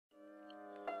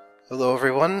Hello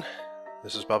everyone,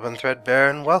 this is Bob and Threadbare,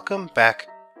 and welcome back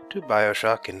to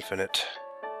BioShock Infinite.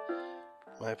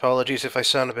 My apologies if I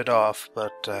sound a bit off,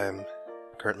 but I'm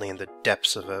currently in the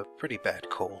depths of a pretty bad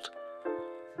cold.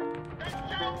 The show is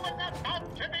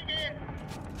about to begin!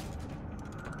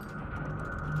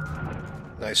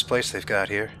 Nice place they've got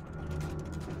here.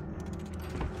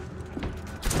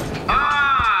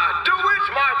 Ah, do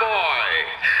it, my boy!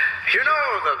 You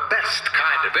know, the best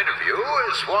kind of interview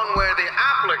is one where the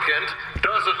applicant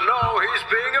doesn't know he's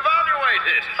being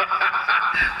evaluated.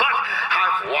 But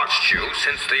I've watched you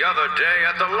since the other day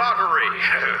at the lottery.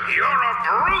 You're a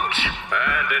brute!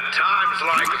 And in times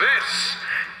like this,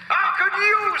 I could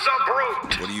use a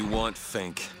brute! What do you want,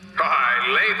 Fink?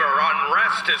 Labor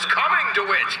unrest is coming to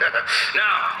it.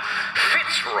 Now,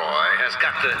 Fitzroy has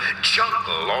got the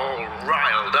jungle all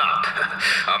riled up.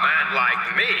 A man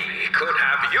like me could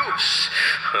have use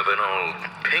of an old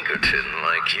Pinkerton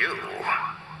like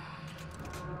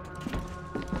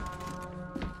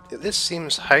you. This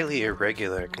seems highly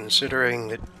irregular, considering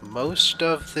that most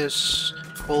of this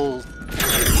whole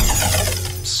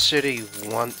city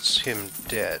wants him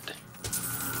dead.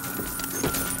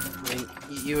 I mean,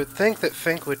 you would think that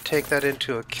Fink would take that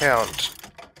into account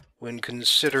when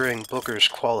considering Booker's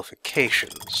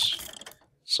qualifications.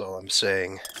 That's all I'm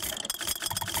saying.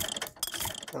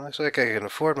 Well, looks like I can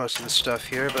afford most of the stuff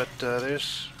here, but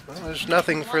there's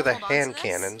nothing for the hand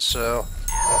cannon, so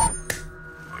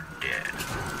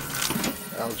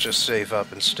I'll just save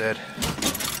up instead.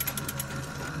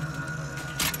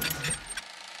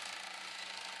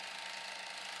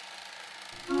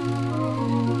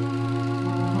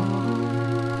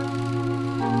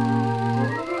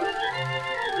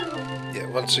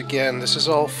 Once again, this is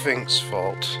all Fink's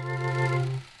fault.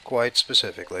 Quite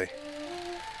specifically.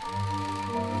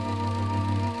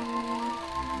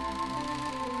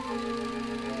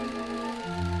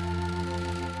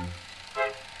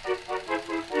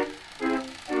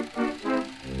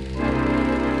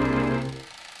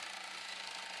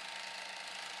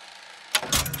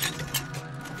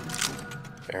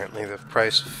 Apparently the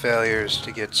price of failure is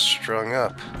to get strung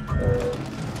up.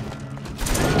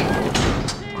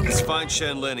 Let's find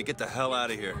Shenlin and get the hell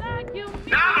out of here.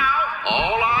 Now,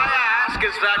 all I ask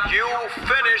is that you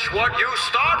finish what you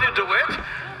started to it.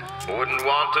 Wouldn't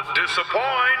want to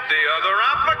disappoint the other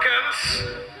applicants.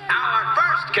 Our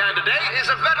first candidate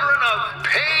is a veteran of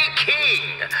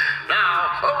Peking.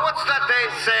 Now, what's that they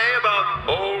say about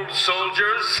old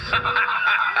soldiers?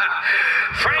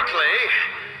 Frankly,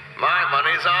 my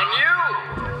money's on you.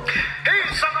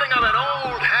 He's something of an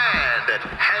old hand at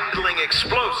handling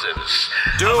explosives.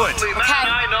 Do it! The only man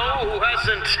I know who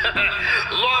hasn't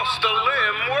lost a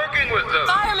limb working with them.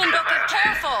 Fireman Booker,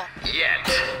 careful! Yet.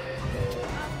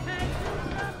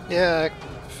 Yeah, I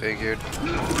figured.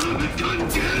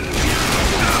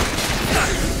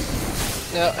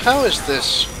 Now, how is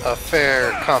this a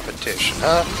fair competition,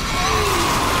 huh?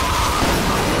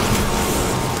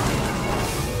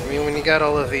 I mean, when you got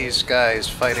all of these guys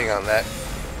fighting on that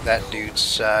dude's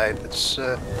side, it's,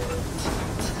 I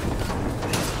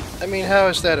mean, how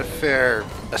is that a fair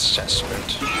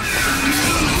assessment?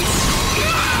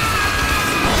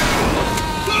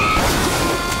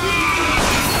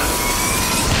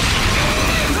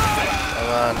 Come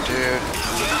on, dude.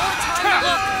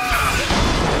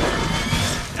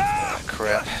 Oh,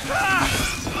 crap.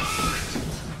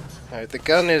 Alright, the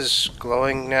gun is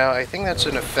glowing now. I think that's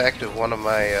an effect of one of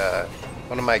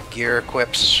my gear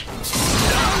equips.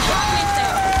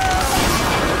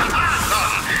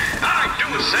 I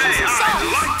do say I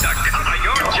like the cut of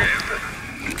your jib.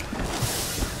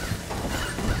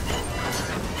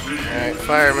 Alright,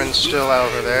 fireman's still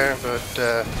over there, but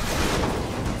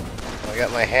I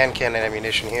got my hand cannon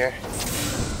ammunition here.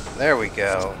 There we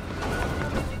go.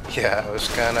 Yeah, I was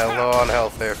kinda low on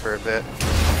health there for a bit.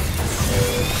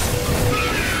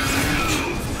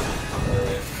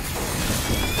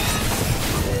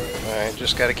 Alright,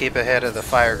 just gotta keep ahead of the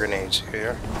fire grenades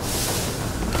here.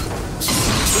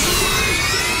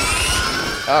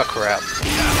 Oh crap.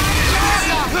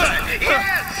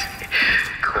 Yes!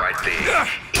 Quite the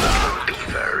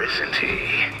beaver, isn't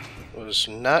he? Was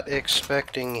not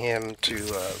expecting him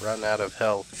to run out of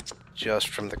health just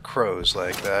from the crows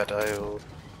like that, I'll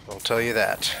tell you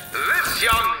that. This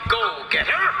young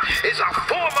go-getter is a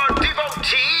former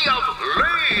devotee of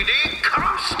Lady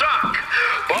Comstock.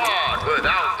 But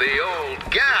without the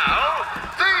old gal,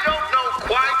 they don't know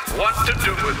quite what to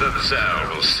do with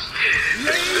themselves. Think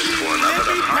this one up at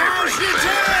a highbring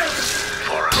fair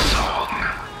for a song.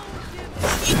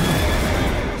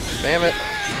 Damn it.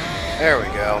 There we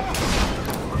go.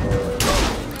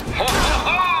 Ho, ho,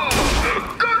 ho!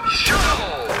 Good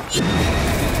show!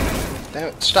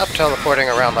 Stop teleporting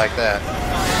around like that.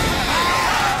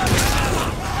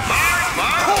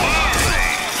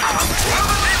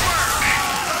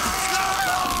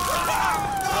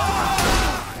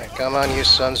 Right, come on, you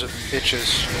sons of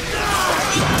bitches.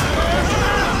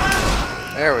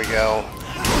 There we go.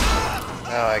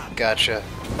 Now I gotcha.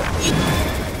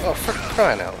 Oh, for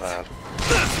crying out loud.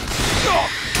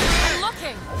 I'm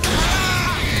looking.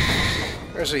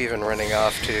 Where's he even running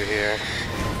off to here?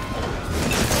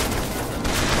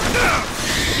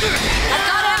 I've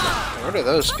got ammo. Where do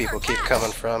those people keep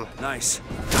coming from? Nice.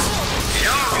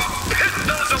 You're a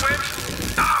pistol to it!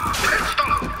 A pistol!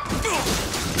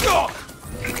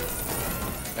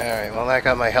 Alright, well I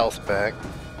got my health back.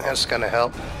 That's gonna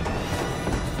help.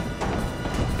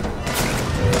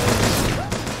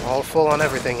 All full on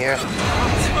everything here.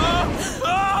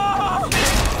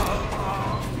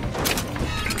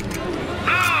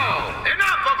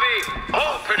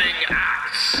 Opening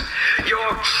acts.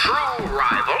 Your true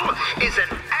rival is an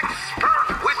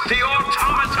expert with the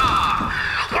automata.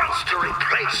 Wants to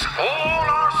replace all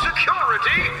our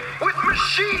security with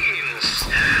machines.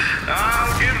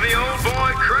 I'll give the old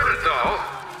boy credit, though.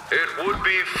 It would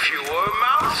be fewer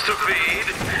mouths to feed.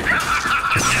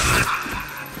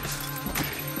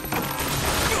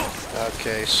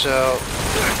 Okay, so...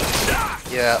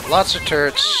 yeah, lots of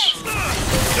turrets.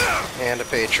 And a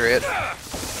Patriot.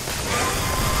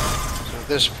 At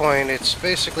this point, it's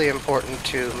basically important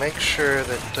to make sure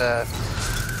that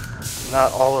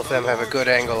not all of them have a good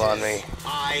angle on me.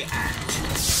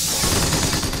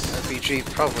 RPG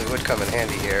probably would come in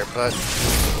handy here, but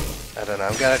I don't know.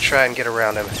 I'm gonna try and get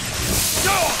around him.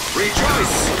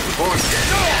 Rejoice, for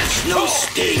death no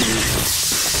sting.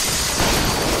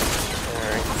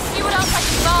 Alright. See what else I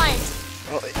can find.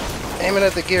 Well, aiming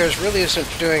at the gears really isn't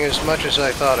doing as much as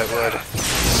I thought it would.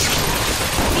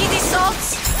 Need these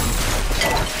salts?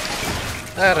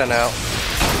 I don't know.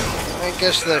 I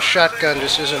guess the shotgun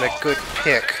just isn't a good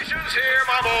pick Here,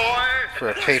 my boy. for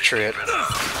a Patriot.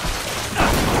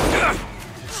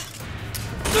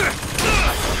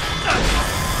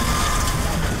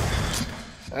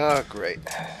 Oh, great.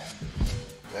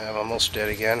 I'm almost dead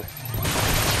again.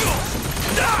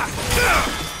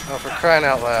 Oh, for crying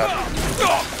out loud.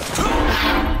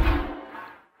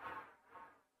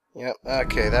 Yep,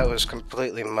 okay, that was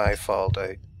completely my fault.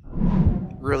 I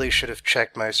really should have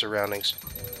checked my surroundings.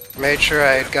 Made sure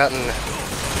I had gotten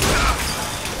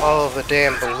all of the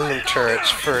damn balloon turrets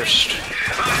first.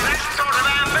 That sort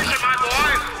of ambition, my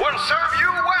boy, will serve you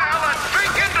well at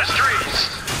Fink Industries.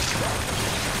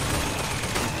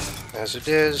 As it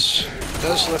is, it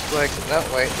does look like... no,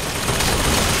 wait.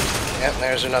 Yep,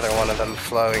 there's another one of them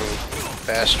flowing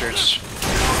bastards.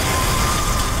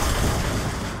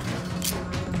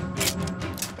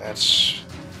 That's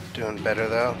doing better,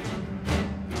 though.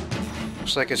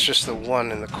 Looks like it's just the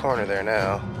one in the corner there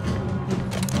now.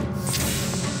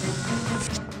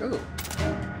 Ooh.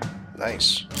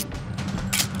 Nice.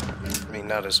 I mean,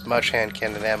 not as much hand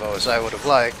cannon ammo as I would have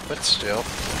liked, but still.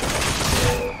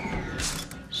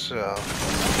 So...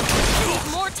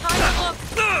 Need more time to look.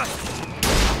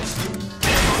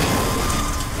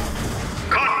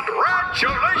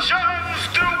 Congratulations,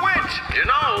 DeWitt! You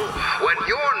know, when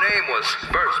your name was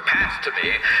first passed to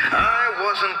me, I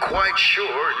wasn't quite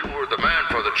sure you were the man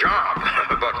for the job.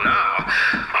 But now,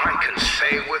 I can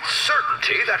say with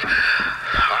certainty that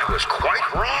I was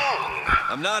quite wrong.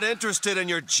 I'm not interested in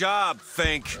your job,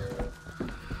 Fink.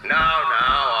 Now,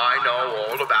 I know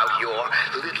all about your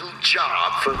little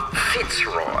job for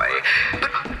Fitzroy.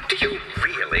 But do you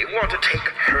really want to take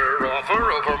her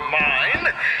offer over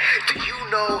mine? Do you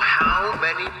know how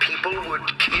many people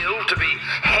would kill to be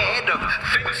head of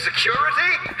Fink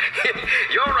Security?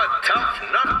 You're a tough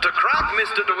nut to crack,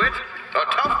 Mr. DeWitt. A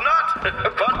tough nut.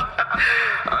 But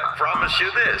I promise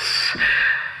you this.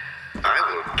 I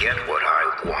will get what I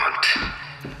want.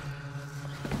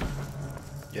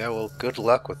 yeah, well, good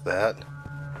luck with that.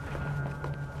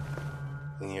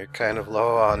 And you're kind of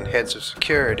low on heads of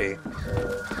security.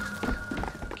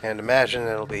 Can't imagine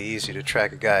it'll be easy to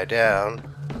track a guy down.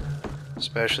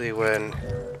 Especially when,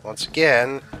 once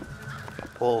again,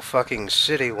 the whole fucking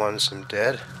city wants him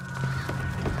dead.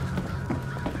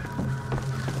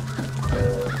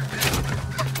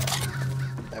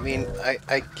 I mean,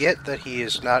 I get that he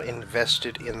is not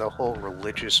invested in the whole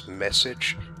religious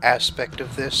message aspect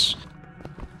of this.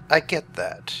 I get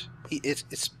that.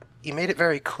 He made it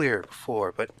very clear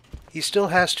before, but he still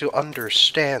has to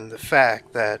understand the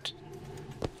fact that,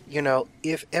 you know,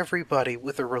 if everybody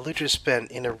with a religious bent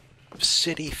in a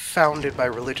city founded by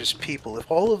religious people,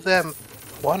 if all of them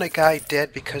want a guy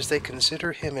dead because they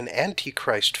consider him an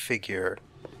Antichrist figure,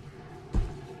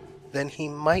 then he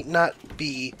might not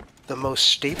be the most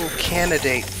stable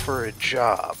candidate for a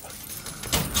job.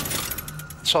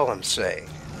 That's all I'm saying.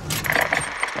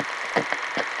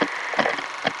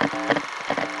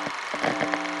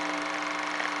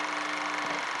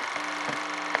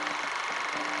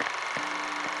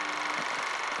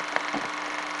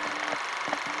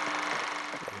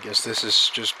 I guess this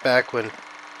is just back when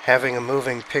having a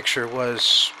moving picture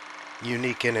was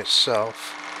unique in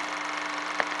itself.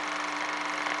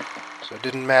 So it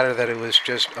didn't matter that it was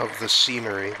just of the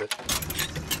scenery, but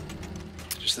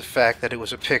just the fact that it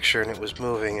was a picture and it was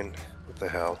moving, and what the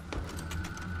hell?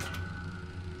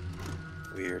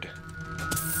 Weird.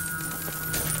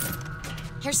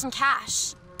 Here's some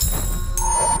cash.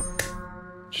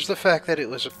 Just the fact that it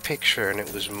was a picture and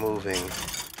it was moving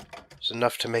was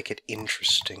enough to make it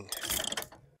interesting.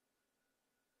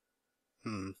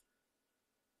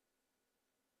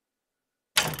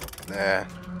 Nah.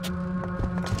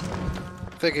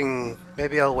 Thinking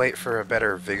maybe I'll wait for a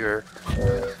better vigor,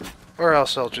 or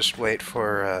else I'll just wait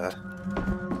for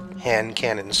hand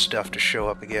cannon stuff to show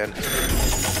up again.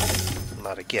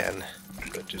 Not again,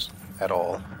 but just at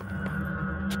all.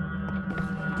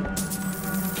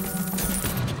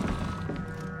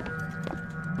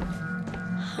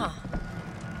 Huh.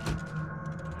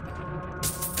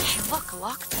 Hey, look, a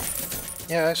lockpick.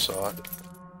 Yeah, I saw it.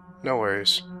 No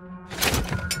worries.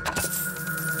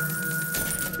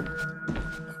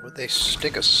 Would they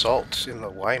stick a salt in the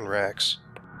wine racks?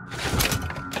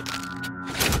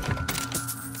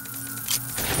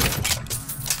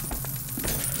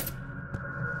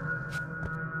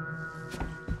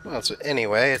 Well, so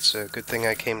anyway, it's a good thing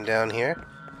I came down here.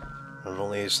 Not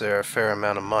only is there a fair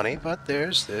amount of money, but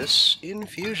there's this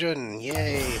infusion.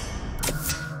 Yay!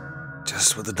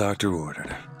 Just what the doctor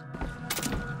ordered.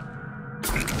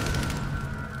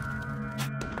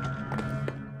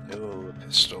 Oh, a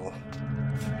pistol.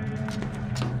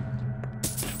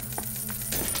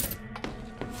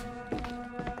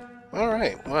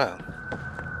 Alright, well.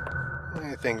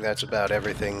 I think that's about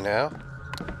everything now.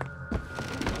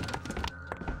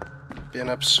 Been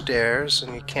upstairs,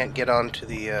 and you can't get onto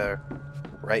the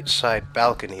right side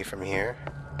balcony from here.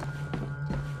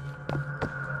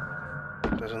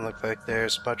 Doesn't look like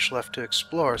there's much left to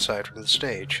explore aside from the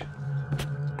stage.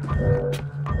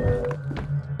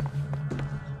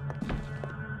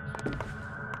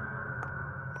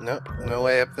 Nope, no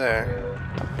way up there.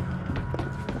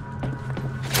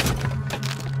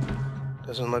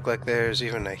 Doesn't look like there's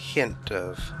even a hint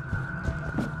of...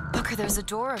 Booker, there's a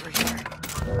door over here.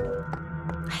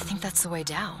 I think that's the way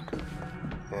down.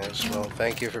 Yes, well,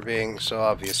 thank you for being so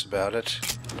obvious about it.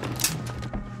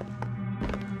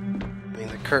 I mean,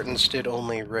 the curtains did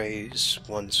only raise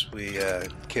once we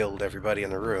killed everybody in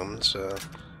the room, so,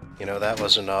 you know, that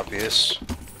wasn't obvious.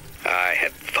 I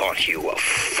had thought you a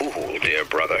fool, dear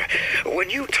brother,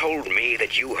 when you told me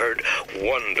that you heard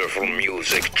wonderful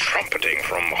music trumpeting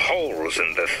from holes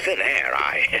in the thin air.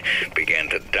 I began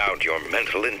to doubt your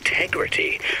mental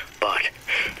integrity. But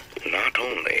not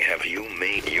only have you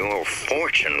made your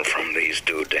fortune from these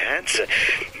doodads,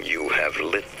 you have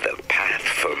lit the path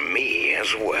for me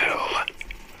as well.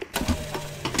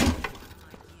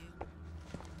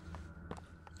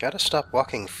 Gotta stop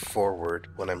walking forward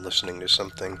when I'm listening to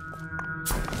something.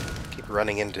 Keep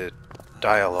running into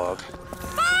dialogue.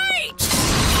 Fight!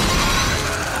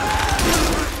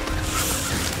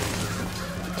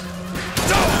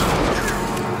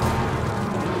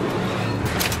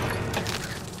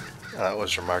 That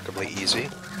was remarkably easy.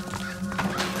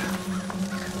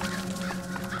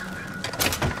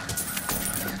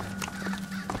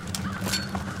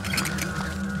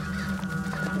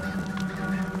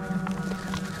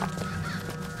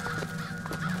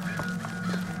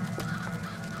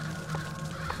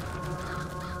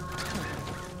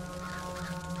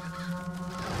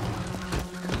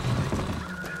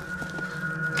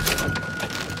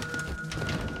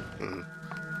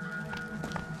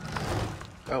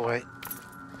 Oh, wait.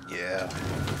 Yeah.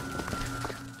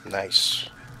 Nice.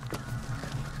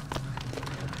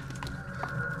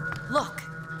 Look,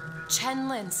 Chen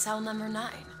Lin, cell number 9.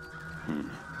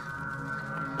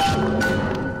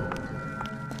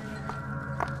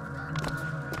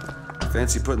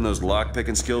 Fancy putting those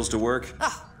lock-picking skills to work?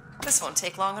 Oh, this won't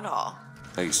take long at all.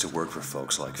 I used to work for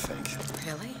folks like Fink.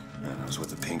 Really? And I was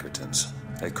with the Pinkertons.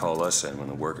 They'd call us in when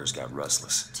the workers got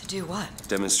restless. To do what?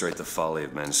 Demonstrate the folly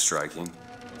of men striking,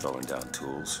 throwing down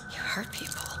tools. You hurt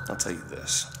people. I'll tell you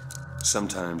this.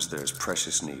 Sometimes there's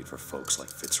precious need for folks like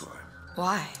Fitzroy.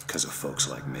 Why? Because of folks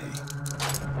like me.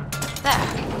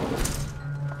 There.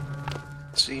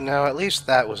 See, now at least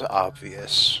that was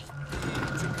obvious.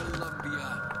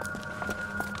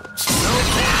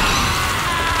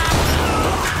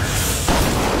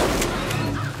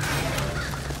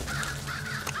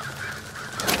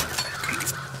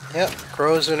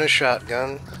 pros and a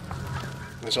shotgun.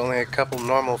 There's only a couple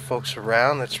normal folks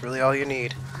around, that's really all you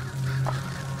need.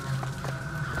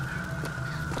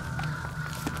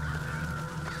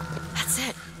 That's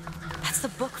it. That's the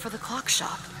book for the clock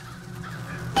shop.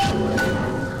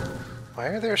 Why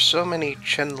are there so many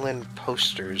Chenlin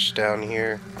posters down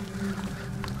here?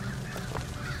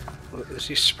 Is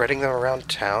he spreading them around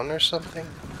town or something?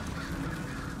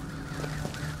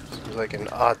 Seems like an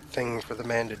odd thing for the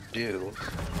man to do.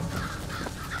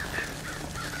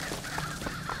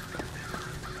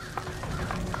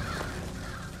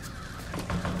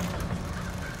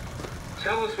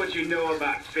 Tell us what you know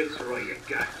about Fitzroy, you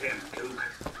goddamn kook.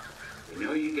 We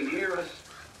know you can hear us.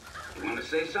 You want to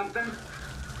say something?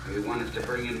 Or you want us to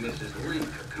bring in Mrs. Link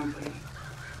for company?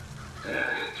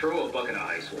 Throw a bucket of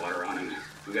ice water on him.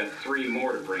 We got 3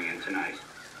 more to bring in tonight.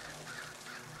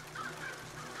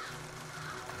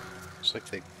 Looks like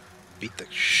they beat the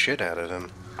shit out of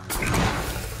him.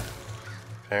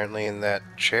 Apparently in that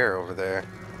chair over there.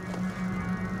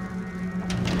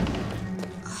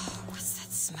 Oh, what's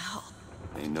that smell?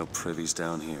 Ain't no privies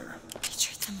down here. They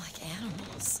treat them like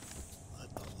animals.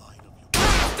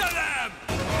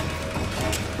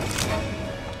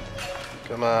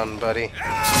 Come on, buddy.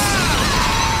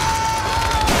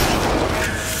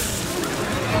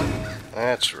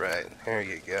 That's right. There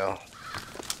you go.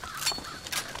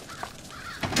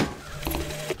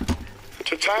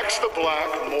 To tax the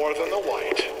black more than the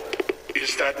white,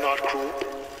 is that not cruel?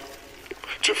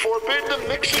 To forbid the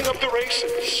mixing of the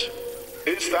races,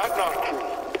 is that not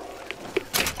cruel?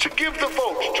 To give the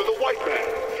vote to the white man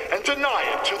and deny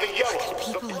it to the yellow. What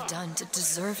people have done to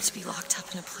deserve to be locked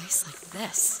up in a place like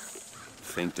this?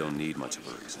 Fink don't need much of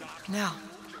a reason. No.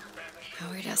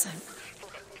 No, he doesn't.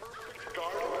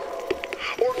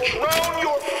 Or drown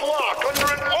your flock under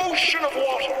an ocean of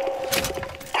water.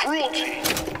 Cruelty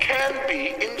can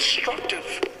be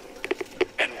instructive.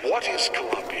 And what is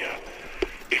Columbia,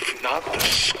 if not the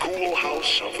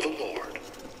schoolhouse of the Lord?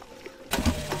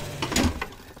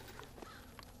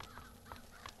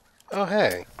 Oh,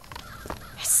 hey.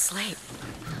 It's Slate.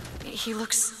 He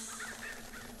looks...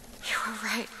 You were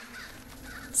right.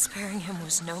 Sparing him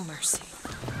was no mercy.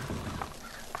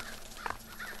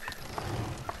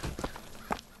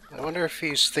 I wonder if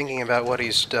he's thinking about what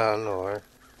he's done, or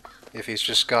if he's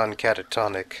just gone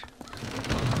catatonic.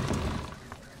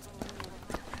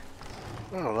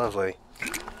 Oh, lovely.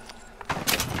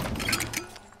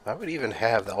 I would even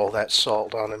have all that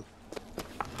salt on him.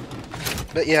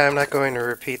 But yeah, I'm not going to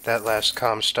repeat that last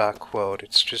Comstock quote.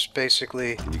 It's just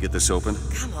basically... Can you get this open?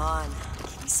 Come on.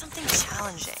 Give me something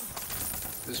challenging.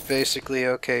 It's basically,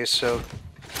 okay, so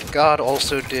God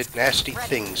also did nasty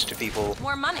things to people.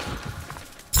 More money.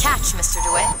 Catch, Mr.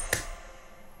 DeWitt.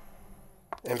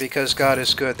 And because God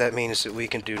is good, that means that we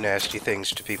can do nasty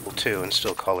things to people too and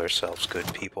still call ourselves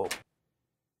good people.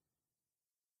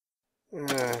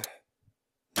 No.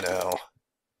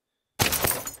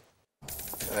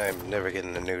 I'm never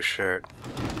getting a new shirt.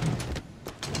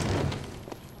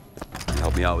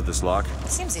 Help me out with this lock?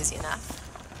 Seems easy enough.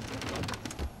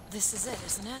 This is it,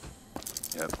 isn't it?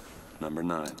 Yep. Number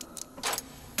 9.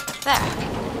 There.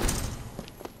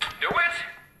 DeWitt,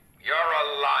 you're a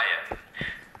lion.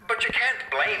 But you can't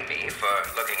blame me for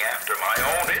looking after my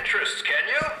own interests, can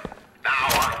you? Now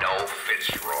I know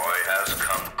Fitzroy has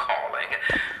come calling,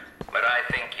 but I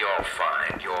think you'll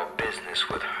find your business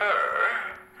with her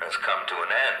has come to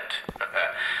an end.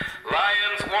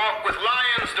 Lions walk with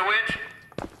lions, DeWitt,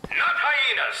 not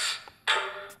hyenas.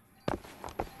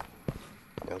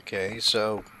 Okay,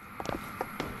 so...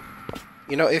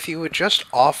 You know, if you would just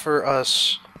offer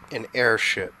us an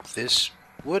airship, this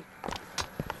would...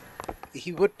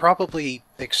 He would probably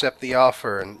accept the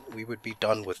offer and we would be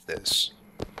done with this.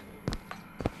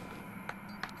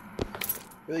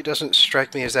 Really doesn't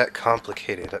strike me as that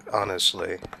complicated,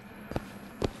 honestly.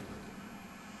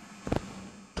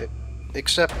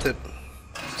 Except that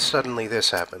suddenly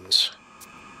this happens.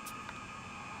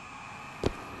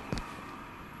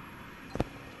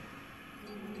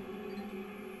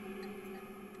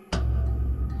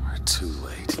 We're too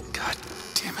late. God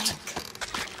damn it.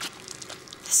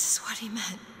 This is what he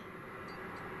meant.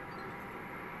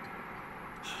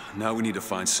 Now we need to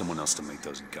find someone else to make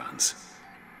those guns.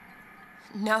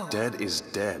 No. Dead is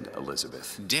dead,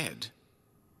 Elizabeth. Dead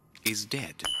is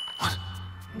dead. What?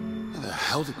 Where the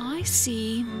hell did... I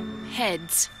see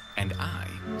heads. And I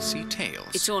see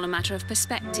tails. It's all a matter of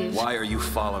perspective. Why are you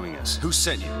following us? Who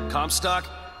sent you? Comstock?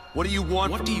 What do you want?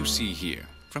 What do you see here,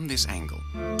 from this angle?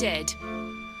 Dead.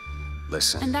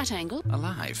 Listen. And that angle?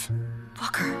 Alive.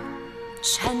 Booker.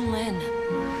 Chenlin.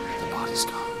 The body's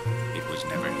gone. It was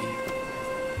never here.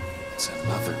 It's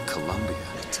another Columbia.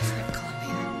 A different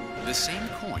Columbia. The same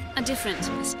coin. A different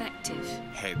perspective.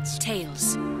 Heads.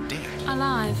 Tails. Dead.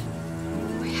 Alive.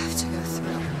 We have to go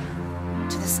through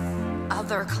to this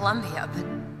other Columbia, but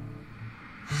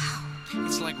how?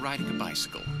 It's like riding a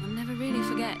bicycle. One never really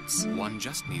forgets. One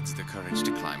just needs the courage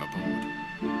to climb aboard.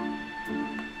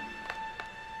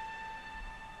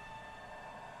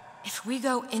 If we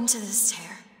go into this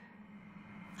tear,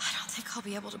 I don't think I'll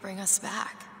be able to bring us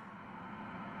back.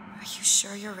 Are you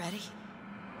sure you're ready?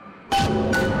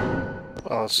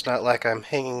 Well, it's not like I'm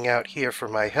hanging out here for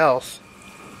my health.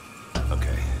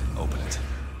 Okay, open it.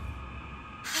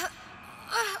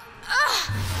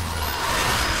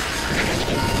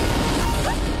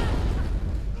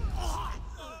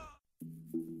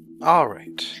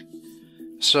 Alright.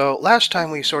 So, last time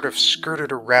we sort of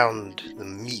skirted around the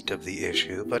meat of the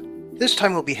issue, but this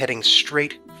time we'll be heading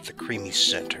straight for the creamy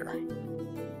center.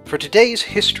 For today's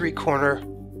History Corner,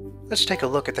 let's take a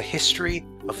look at the history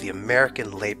of the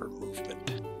American labor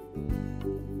movement.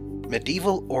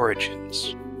 Medieval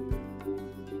origins.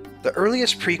 The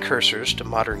earliest precursors to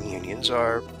modern unions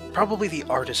are probably the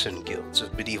artisan guilds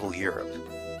of medieval Europe.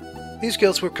 These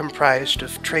guilds were comprised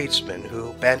of tradesmen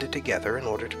who banded together in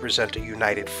order to present a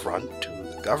united front to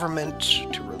the government,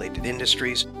 to related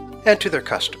industries, and to their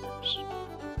customers.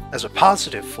 As a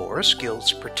positive force,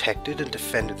 guilds protected and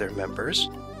defended their members.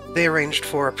 They arranged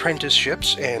for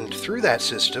apprenticeships, and through that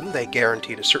system they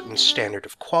guaranteed a certain standard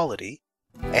of quality,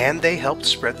 and they helped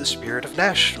spread the spirit of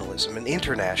nationalism and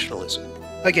internationalism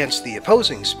against the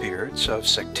opposing spirits of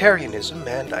sectarianism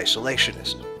and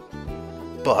isolationism.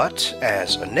 But,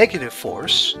 as a negative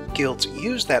force, guilds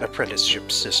used that apprenticeship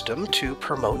system to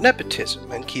promote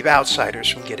nepotism and keep outsiders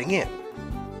from getting in.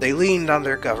 They leaned on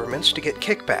their governments to get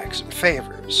kickbacks and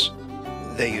favors.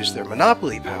 They used their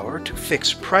monopoly power to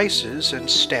fix prices and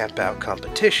stamp out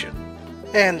competition.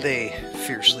 And they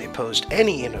fiercely opposed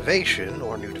any innovation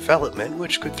or new development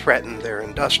which could threaten their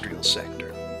industrial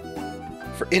sector.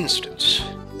 For instance,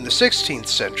 in the 16th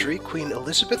century, Queen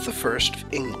Elizabeth I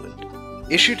of England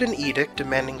issued an edict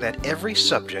demanding that every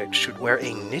subject should wear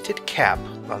a knitted cap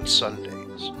on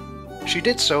Sundays. She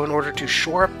did so in order to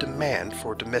shore up demand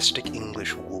for domestic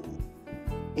English wool.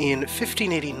 In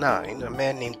 1589, a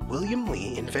man named William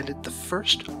Lee invented the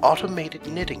first automated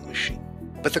knitting machine,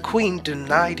 but the Queen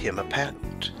denied him a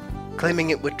patent, claiming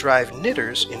it would drive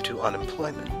knitters into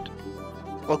unemployment.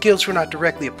 While guilds were not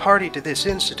directly a party to this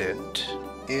incident,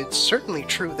 it's certainly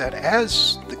true that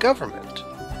as the government,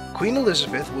 Queen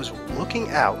Elizabeth was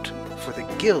looking out for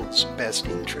the guild's best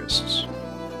interests.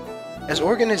 As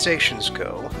organizations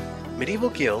go, medieval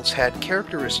guilds had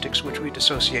characteristics which we'd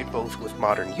associate both with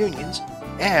modern unions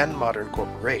and modern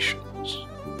corporations.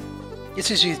 It's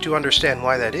easy to understand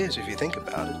why that is if you think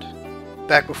about it.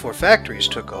 Back before factories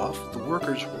took off, the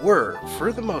workers were,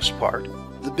 for the most part,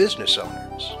 the business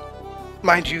owners.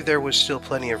 Mind you, there was still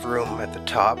plenty of room at the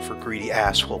top for greedy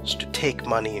assholes to take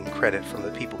money and credit from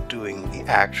the people doing the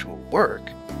actual work,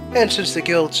 and since the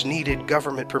guilds needed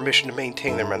government permission to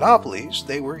maintain their monopolies,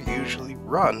 they were usually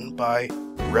run by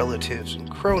relatives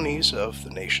and cronies of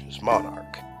the nation's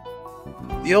monarch.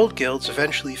 The old guilds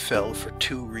eventually fell for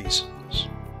two reasons.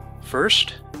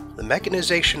 First, the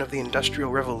mechanization of the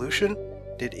Industrial Revolution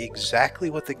did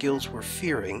exactly what the guilds were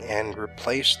fearing and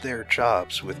replaced their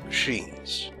jobs with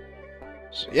machines.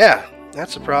 So yeah,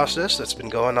 that's a process that's been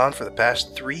going on for the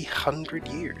past 300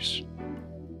 years.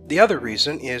 The other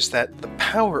reason is that the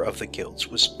power of the guilds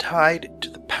was tied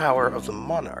to the power of the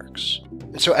monarchs.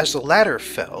 And so as the latter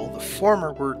fell, the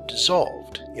former were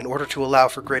dissolved in order to allow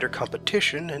for greater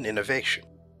competition and innovation.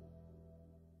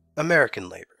 American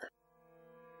labor.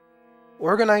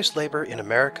 Organized labor in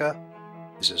America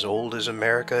is as old as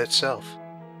America itself.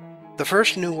 The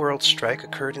first New World strike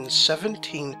occurred in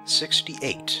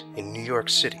 1768 in New York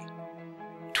City.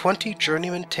 20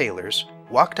 journeyman tailors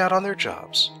walked out on their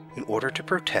jobs in order to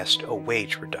protest a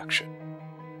wage reduction.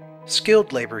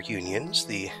 Skilled labor unions,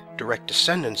 the direct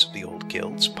descendants of the old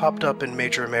guilds, popped up in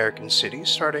major American cities,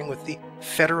 starting with the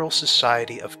Federal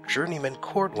Society of Journeymen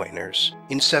Cordwainers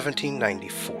in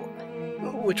 1794,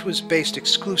 which was based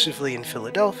exclusively in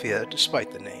Philadelphia despite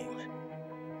the name.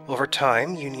 Over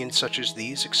time, unions such as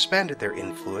these expanded their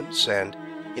influence, and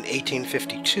in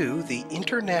 1852, the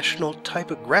International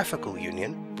Typographical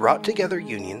Union brought together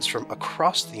unions from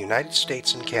across the United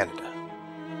States and Canada.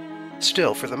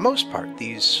 Still, for the most part,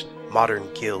 these modern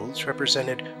guilds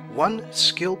represented one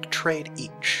skilled trade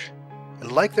each,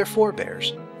 and like their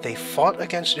forebears, they fought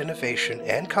against innovation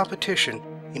and competition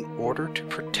in order to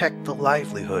protect the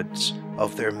livelihoods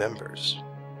of their members.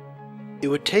 It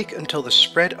would take until the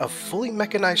spread of fully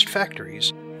mechanized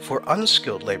factories for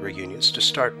unskilled labor unions to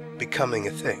start becoming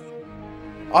a thing.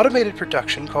 Automated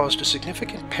production caused a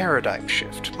significant paradigm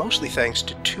shift, mostly thanks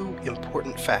to two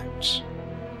important facts.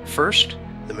 First,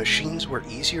 the machines were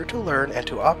easier to learn and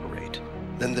to operate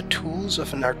than the tools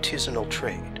of an artisanal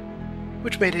trade,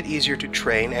 which made it easier to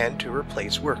train and to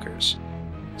replace workers.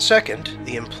 Second,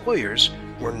 the employers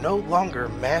were no longer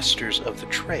masters of the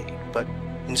trade, but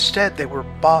instead they were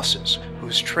bosses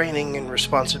whose training and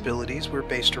responsibilities were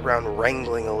based around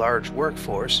wrangling a large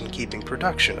workforce and keeping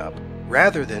production up,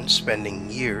 rather than spending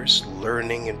years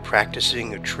learning and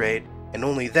practicing a trade and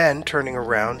only then turning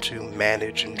around to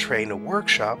manage and train a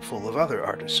workshop full of other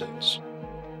artisans.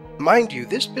 Mind you,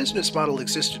 this business model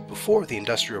existed before the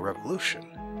Industrial Revolution,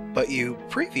 but you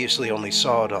previously only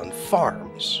saw it on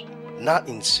farms, not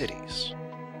in cities.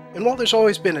 And while there's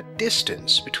always been a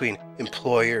distance between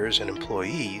employers and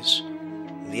employees,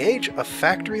 in the age of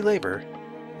factory labor,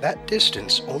 that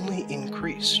distance only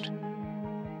increased.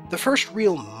 The first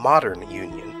real modern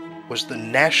union was the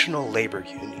National Labor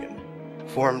Union,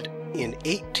 formed in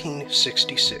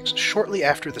 1866, shortly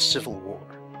after the Civil War.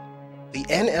 The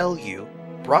NLU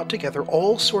brought together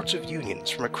all sorts of unions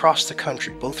from across the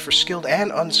country, both for skilled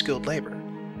and unskilled labor,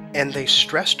 and they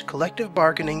stressed collective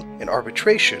bargaining and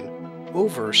arbitration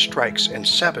over strikes and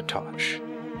sabotage.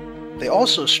 They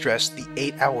also stressed the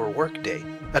 8-hour workday,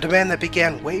 a demand that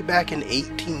began way back in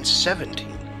 1817.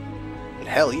 And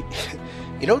hell, you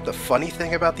know what the funny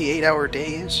thing about the 8-hour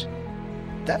day is?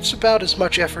 That's about as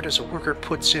much effort as a worker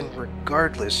puts in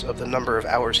regardless of the number of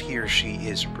hours he or she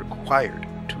is required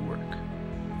to work.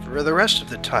 For the rest of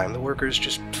the time, the workers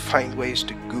just find ways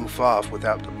to goof off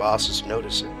without the bosses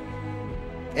noticing.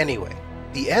 Anyway,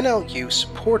 the NLU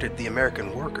supported the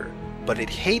American worker, but it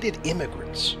hated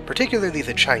immigrants, particularly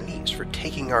the Chinese, for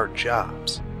taking our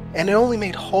jobs, and it only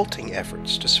made halting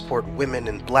efforts to support women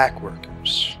and black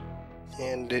workers.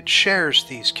 And it shares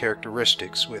these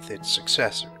characteristics with its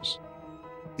successors.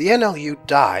 The NLU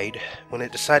died when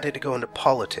it decided to go into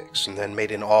politics and then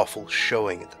made an awful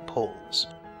showing at the polls.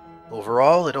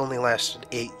 Overall, it only lasted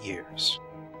 8 years.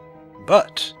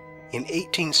 But in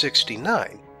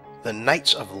 1869, the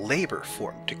Knights of Labor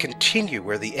formed to continue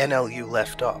where the NLU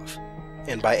left off,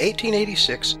 and by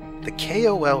 1886, the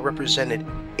KOL represented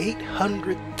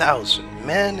 800,000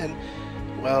 men and,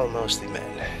 well, mostly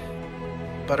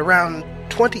men, but around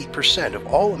 20% of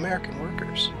all American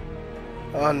workers.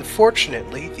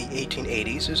 Unfortunately, the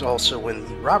 1880s is also when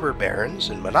the robber barons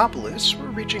and monopolists were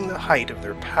reaching the height of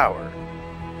their power.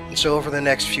 And so over the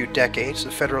next few decades,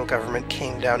 the federal government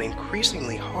came down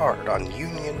increasingly hard on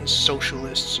unions,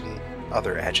 socialists, and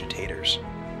other agitators.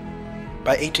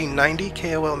 By 1890,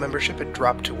 KOL membership had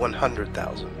dropped to 100,000.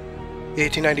 The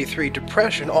 1893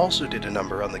 Depression also did a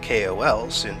number on the KOL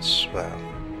since, well,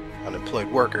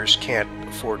 unemployed workers can't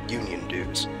afford union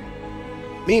dues.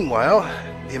 Meanwhile,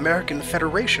 the American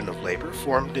Federation of Labor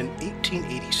formed in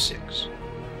 1886.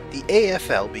 The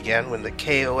AFL began when the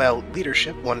KOL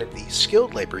leadership wanted the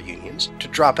skilled labor unions to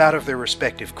drop out of their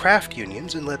respective craft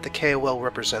unions and let the KOL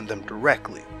represent them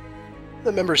directly.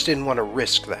 The members didn't want to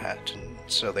risk that, and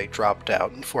so they dropped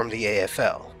out and formed the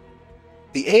AFL.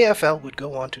 The AFL would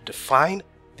go on to define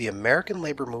the American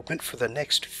labor movement for the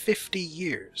next 50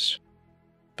 years.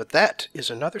 But that is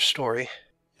another story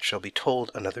and shall be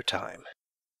told another time.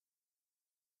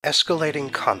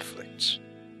 Escalating conflicts.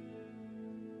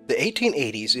 The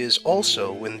 1880s is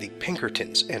also when the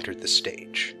Pinkertons entered the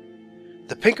stage.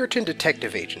 The Pinkerton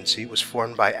Detective Agency was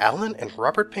formed by Alan and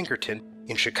Robert Pinkerton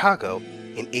in Chicago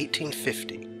in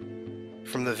 1850.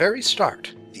 From the very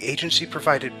start, the agency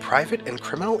provided private and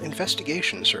criminal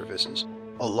investigation services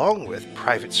along with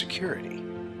private security.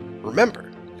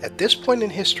 Remember, at this point in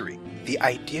history, the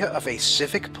idea of a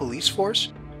civic police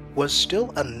force was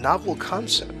still a novel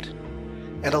concept.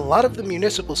 And a lot of the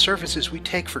municipal services we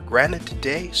take for granted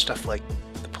today, stuff like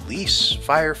the police,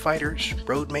 firefighters,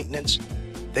 road maintenance,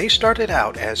 they started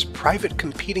out as private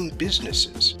competing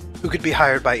businesses who could be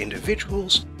hired by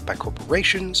individuals, by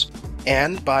corporations,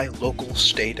 and by local,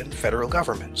 state, and federal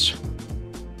governments.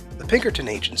 The Pinkerton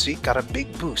Agency got a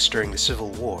big boost during the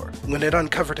Civil War when it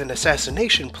uncovered an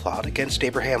assassination plot against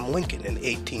Abraham Lincoln in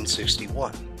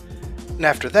 1861. And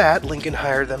after that, Lincoln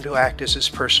hired them to act as his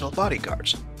personal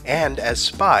bodyguards and as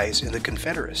spies in the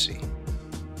Confederacy.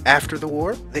 After the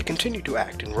war, they continued to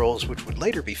act in roles which would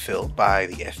later be filled by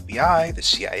the FBI, the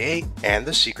CIA, and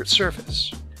the Secret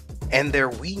Service. And their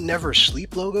We Never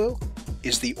Sleep logo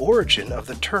is the origin of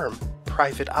the term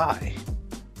private eye.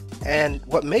 And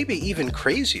what may be even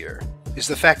crazier is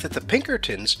the fact that the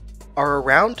Pinkertons are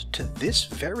around to this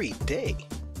very day,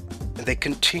 and they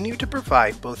continue to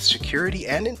provide both security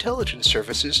and intelligence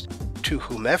services to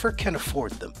whomever can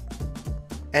afford them.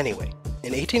 Anyway,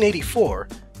 In 1884,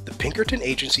 the Pinkerton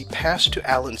Agency passed to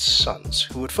Allen's sons,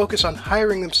 who would focus on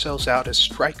hiring themselves out as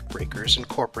strikebreakers and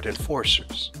corporate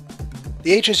enforcers.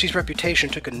 The agency's reputation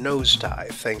took a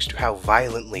nosedive thanks to how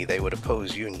violently they would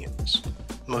oppose unions,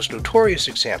 the most notorious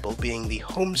example being the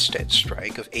Homestead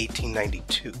Strike of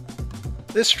 1892.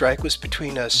 This strike was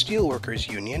between a steelworkers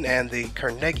union and the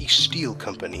Carnegie Steel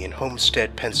Company in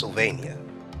Homestead, Pennsylvania.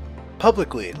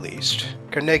 Publicly, at least,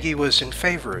 Carnegie was in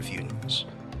favor of unions,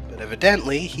 but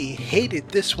evidently he hated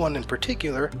this one in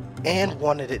particular and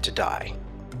wanted it to die.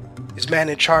 His man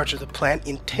in charge of the plant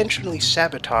intentionally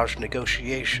sabotaged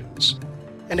negotiations,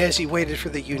 and as he waited for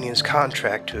the union's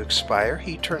contract to expire,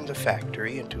 he turned the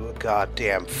factory into a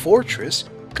goddamn fortress,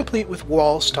 complete with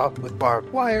walls stocked with barbed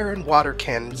wire and water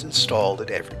cannons installed at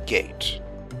every gate.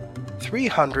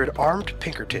 300 armed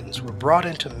Pinkertons were brought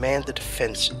in to man the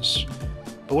defenses,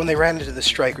 but when they ran into the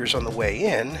strikers on the way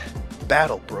in,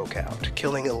 battle broke out,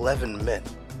 killing 11 men.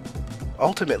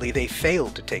 Ultimately, they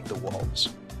failed to take the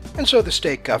walls, and so the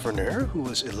state governor, who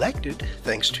was elected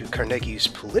thanks to Carnegie's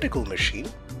political machine,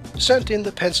 sent in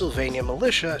the Pennsylvania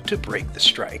militia to break the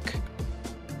strike.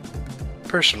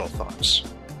 Personal thoughts.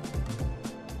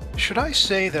 Should I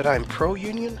say that I'm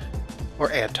pro-union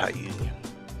or anti-union?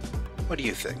 What do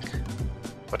you think?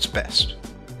 What's best?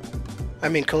 I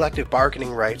mean, collective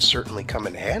bargaining rights certainly come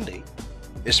in handy,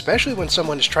 especially when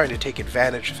someone is trying to take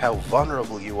advantage of how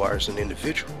vulnerable you are as an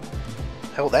individual.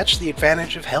 Hell, that's the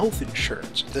advantage of health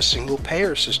insurance, the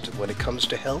single-payer system when it comes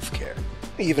to healthcare.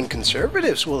 Even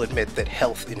conservatives will admit that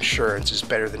health insurance is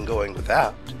better than going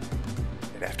without.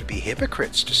 They'd have to be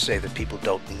hypocrites to say that people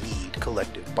don't need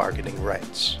collective bargaining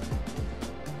rights.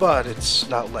 But it's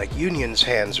not like unions'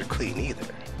 hands are clean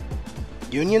either.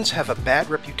 Unions have a bad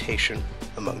reputation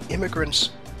among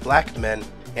immigrants, black men,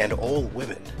 and all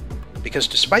women, because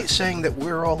despite saying that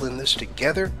we're all in this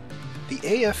together, the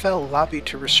AFL lobbied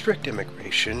to restrict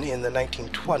immigration in the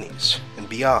 1920s and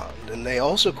beyond, and they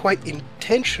also quite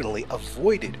intentionally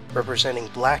avoided representing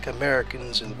black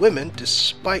Americans and women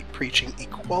despite preaching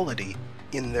equality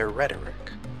in their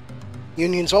rhetoric.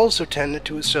 Unions also tended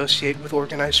to associate with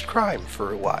organized crime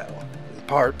for a while, in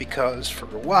part because, for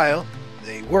a while,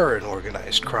 they were an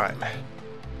organized crime.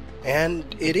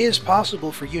 And it is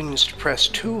possible for unions to press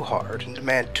too hard and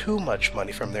demand too much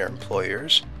money from their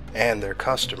employers and their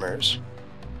customers.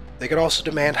 They could also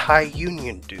demand high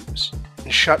union dues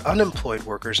and shut unemployed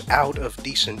workers out of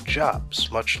decent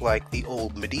jobs, much like the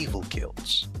old medieval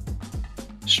guilds.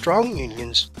 Strong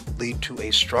unions lead to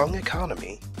a strong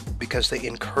economy because they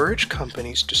encourage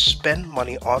companies to spend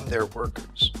money on their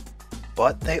workers,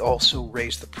 but they also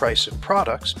raise the price of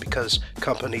products because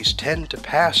companies tend to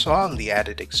pass on the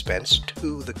added expense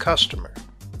to the customer.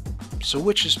 So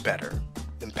which is better,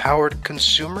 empowered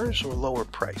consumers or lower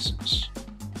prices?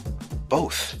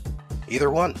 Both. Either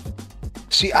one.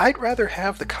 See, I'd rather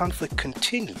have the conflict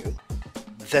continue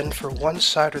than for one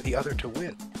side or the other to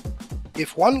win.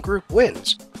 If one group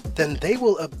wins, then they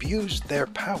will abuse their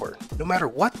power, no matter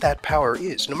what that power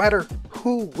is, no matter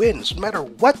who wins, no matter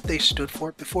what they stood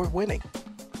for before winning.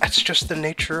 That's just the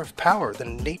nature of power, the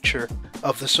nature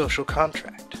of the social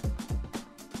contract.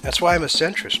 That's why I'm a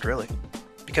centrist, really,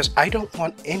 because I don't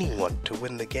want anyone to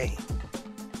win the game.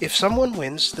 If someone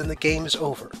wins, then the game is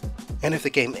over, and if the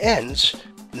game ends,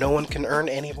 no one can earn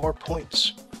any more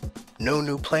points. No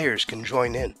new players can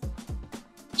join in.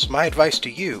 So my advice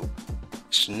to you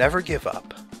is to never give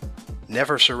up,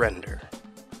 never surrender,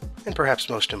 and perhaps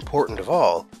most important of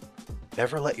all,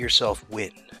 never let yourself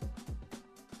win.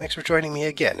 Thanks for joining me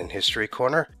again in History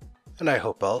Corner, and I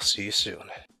hope I'll see you soon.